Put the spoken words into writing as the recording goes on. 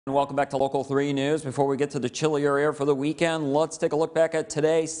Welcome back to Local 3 News. Before we get to the chillier air for the weekend, let's take a look back at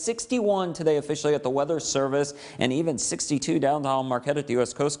today. 61 today officially at the Weather Service, and even 62 downtown Marquette at the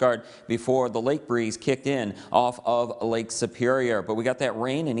U.S. Coast Guard before the lake breeze kicked in off of Lake Superior. But we got that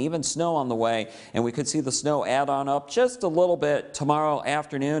rain and even snow on the way, and we could see the snow add on up just a little bit tomorrow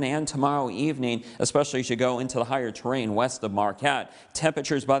afternoon and tomorrow evening, especially as you go into the higher terrain west of Marquette.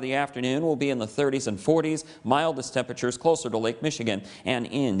 Temperatures by the afternoon will be in the 30s and 40s, mildest temperatures closer to Lake Michigan and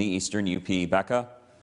in the eastern UP. Becca?